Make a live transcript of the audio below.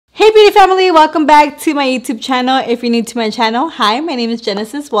beauty family, welcome back to my YouTube channel. If you're new to my channel, hi, my name is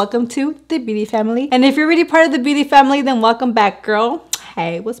Genesis. Welcome to the beauty family. And if you're already part of the beauty family, then welcome back, girl.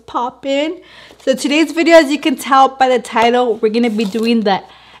 Hey, what's poppin'? So today's video, as you can tell by the title, we're gonna be doing the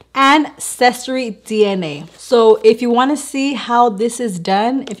ancestry DNA. So if you want to see how this is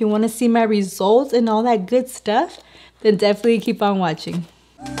done, if you want to see my results and all that good stuff, then definitely keep on watching.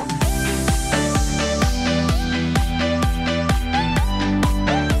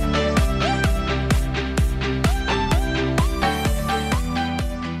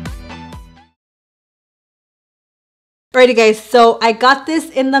 Alrighty guys, so I got this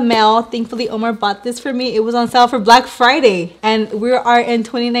in the mail. Thankfully Omar bought this for me. It was on sale for Black Friday and we are in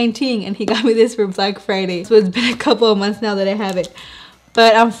 2019 and he got me this for Black Friday. So it's been a couple of months now that I have it.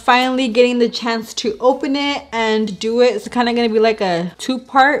 But I'm finally getting the chance to open it and do it. It's kind of going to be like a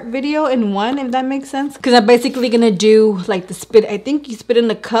two-part video in one, if that makes sense. Because I'm basically going to do like the spit. I think you spit in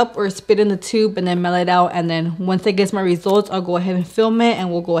the cup or spit in the tube and then mail it out. And then once I get my results, I'll go ahead and film it and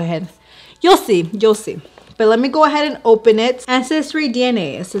we'll go ahead. You'll see. You'll see. But let me go ahead and open it. Ancestry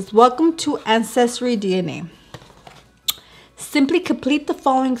DNA. It says, welcome to Ancestry DNA. Simply complete the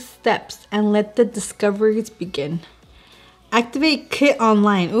following steps and let the discoveries begin. Activate kit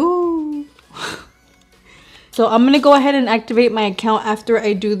online. Ooh. So I'm going to go ahead and activate my account after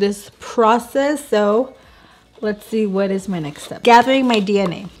I do this process. So let's see, what is my next step. Gathering my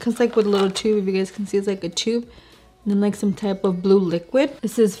DNA. Comes like with a little tube. If you guys can see, it's like a tube. And then like some type of blue liquid. It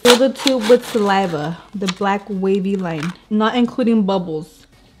says fill the tube with saliva, the black wavy line, not including bubbles.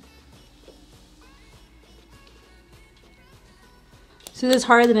 So this is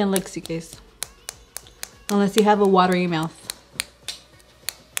harder than it looks, you guys. Unless you have a watery mouth.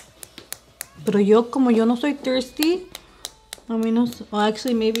 Pero como yo no soy thirsty. I mean, no, well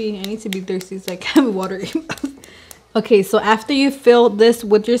actually maybe I need to be thirsty so I can have a watery mouth. Okay, so after you fill this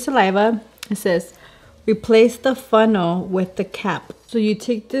with your saliva, it says replace the funnel with the cap. So you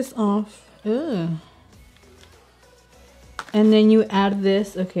take this off. Ugh. And then you add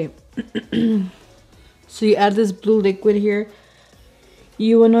this. Okay. So you add this blue liquid here.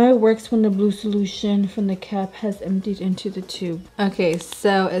 You will know it works when the blue solution from the cap has emptied into the tube. Okay,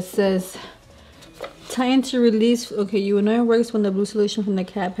 so it says time to release. Okay, you will know it works when the blue solution from the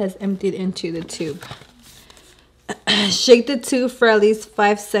cap has emptied into the tube. Shake the tube for at least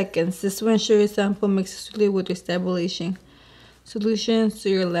 5 seconds. This will ensure your sample mixes suitably with your stabilization solution so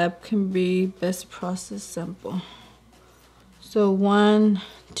your lab can be best process sample. So 1,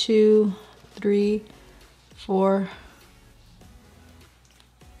 2, 3, 4.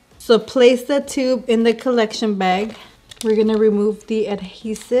 So place the tube in the collection bag. We're gonna remove the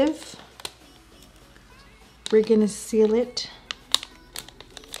adhesive. We're gonna seal it.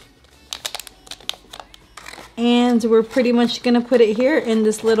 And we're pretty much gonna put it here in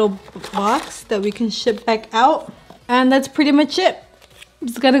this little box that we can ship back out. And that's pretty much it.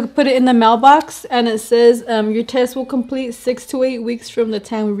 Just gonna put it in the mailbox, and it says your test will complete 6 to 8 weeks from the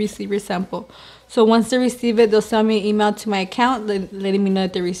time we receive your sample. So once they receive it, they'll send me an email to my account letting me know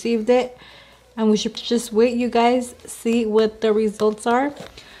that they received it. And we should just wait, you guys, see what the results are.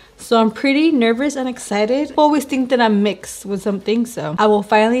 So I'm pretty nervous and excited. I always think that I'm mixed with something, so I will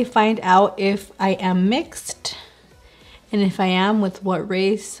finally find out if I am mixed. And if I am, with what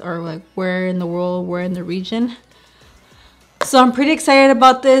race, or like where in the world, where in the region. So I'm pretty excited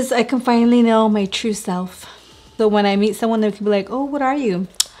about this. I can finally know my true self. So when I meet someone, they can be like, oh, what are you?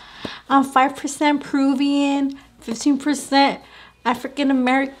 I'm 5% Peruvian, 15% African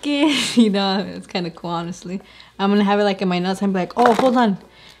American. You know, it's kind of cool, honestly. I'm gonna have it like in my notes and be like, oh, hold on.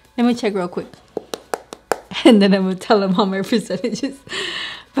 Let me check real quick. And then I'm gonna tell them all my percentages.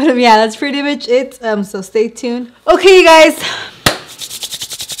 But yeah, that's pretty much it. So stay tuned. Okay, you guys.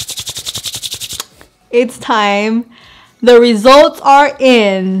 It's time. The results are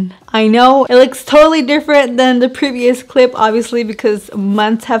in. I know it looks totally different than the previous clip, obviously, because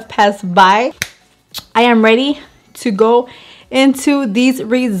months have passed by. I am ready to go into these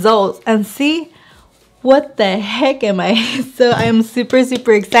results and see what the heck am I. So I am super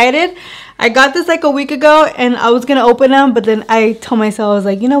excited. I got this like a week ago and I was gonna open them, but then I told myself, I was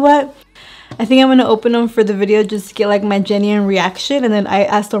like, you know what, I think I'm gonna open them for the video just to get like my genuine reaction. And then I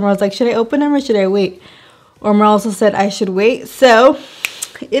asked Omar, I was like, should I open them or should I wait? Omar also said I should wait. So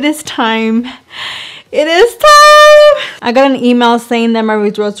it is time. It is time. I got an email saying that my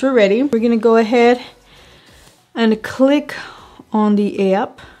results were ready. We're gonna go ahead and click on the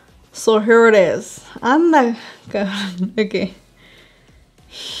app. So here it is. I'm not okay.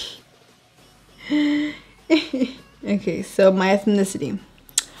 Okay, so my ethnicity.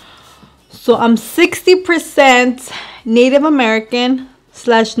 So I'm 60% Native American,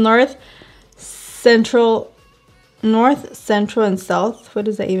 / north, central, and south. What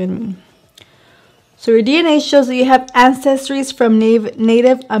does that even mean? So your DNA shows that you have ancestries from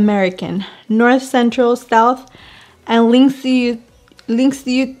Native American, North, Central, South, and links you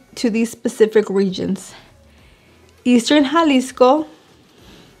to these specific regions. Eastern Jalisco.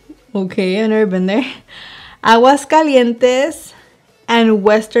 Okay, I've never been there. Aguascalientes and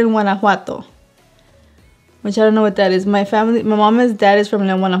Western Guanajuato. Which I don't know what that is. My mom and dad is from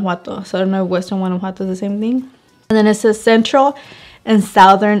Guanajuato, so I don't know if Western Guanajuato is the same thing. And then it says Central and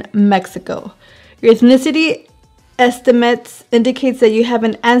Southern Mexico. Your ethnicity estimates indicates that you have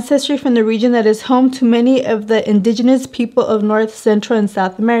an ancestry from the region that is home to many of the indigenous people of North, Central, and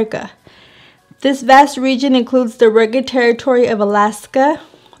South America. This vast region includes the rugged territory of Alaska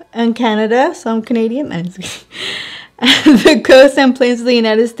and Canada, so I'm Canadian, and the coast and plains of the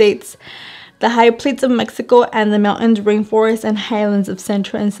United States, the high plains of Mexico, and the mountains, rainforests, and highlands of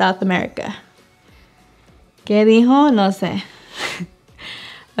Central and South America. ¿Qué dijo? No sé.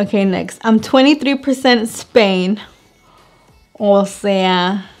 Okay, next. I'm 23% Spain. O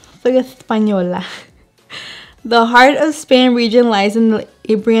sea, soy española. The heart of Spain region lies in the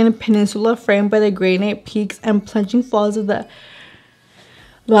Iberian Peninsula, framed by the granite peaks and plunging falls of the...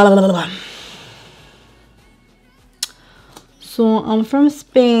 So, I'm from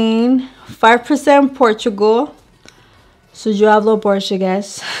Spain. 5% Portugal. So, yo hablo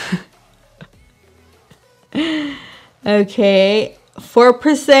Portugués. Okay.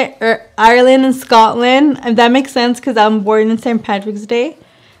 4% Ireland and Scotland. And that makes sense because I'm born in St. Patrick's Day.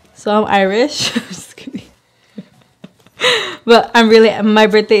 So I'm Irish. Just kidding. But my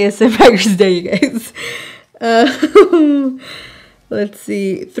birthday is St. Patrick's Day, you guys. Let's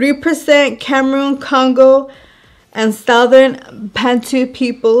see. 3% Cameroon, Congo, and Southern Bantu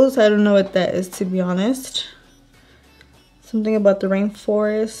peoples. I don't know what that is, to be honest. Something about the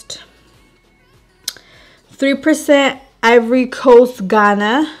rainforest. 3% Ivory Coast,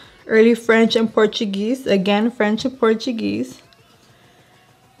 Ghana, early French and Portuguese. Again, French and Portuguese.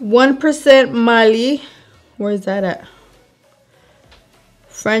 1% Mali. Where is that at?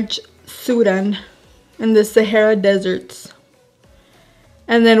 French Sudan in the Sahara deserts.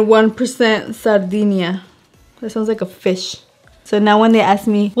 And then 1% Sardinia. That sounds like a fish. So now when they ask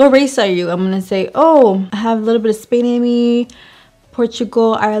me, what race are you? I'm going to say, oh, I have a little bit of Spain in me,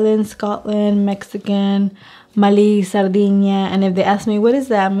 Portugal, Ireland, Scotland, Mexican, Mali, Sardinia. And if they ask me what is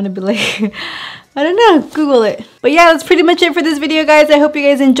that, I'm gonna be like I don't know, Google it. But yeah, that's pretty much it for this video, guys. I hope you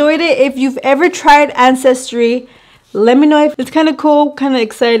guys enjoyed it. If you've ever tried Ancestry, let me know if it's kind of cool, kind of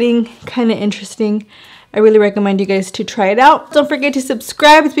exciting, kind of interesting. I really recommend you guys to try it out. Don't forget to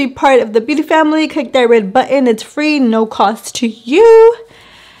subscribe to be part of the beauty family. Click that red button. It's free, no cost to you.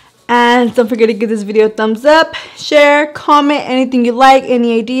 And don't forget to give this video a thumbs up, share, comment anything you like,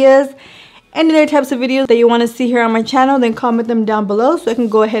 any ideas, any other types of videos that you want to see here on my channel, then comment them down below so I can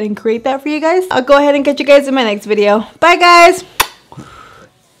go ahead and create that for you guys. I'll go ahead and catch you guys in my next video. Bye, guys!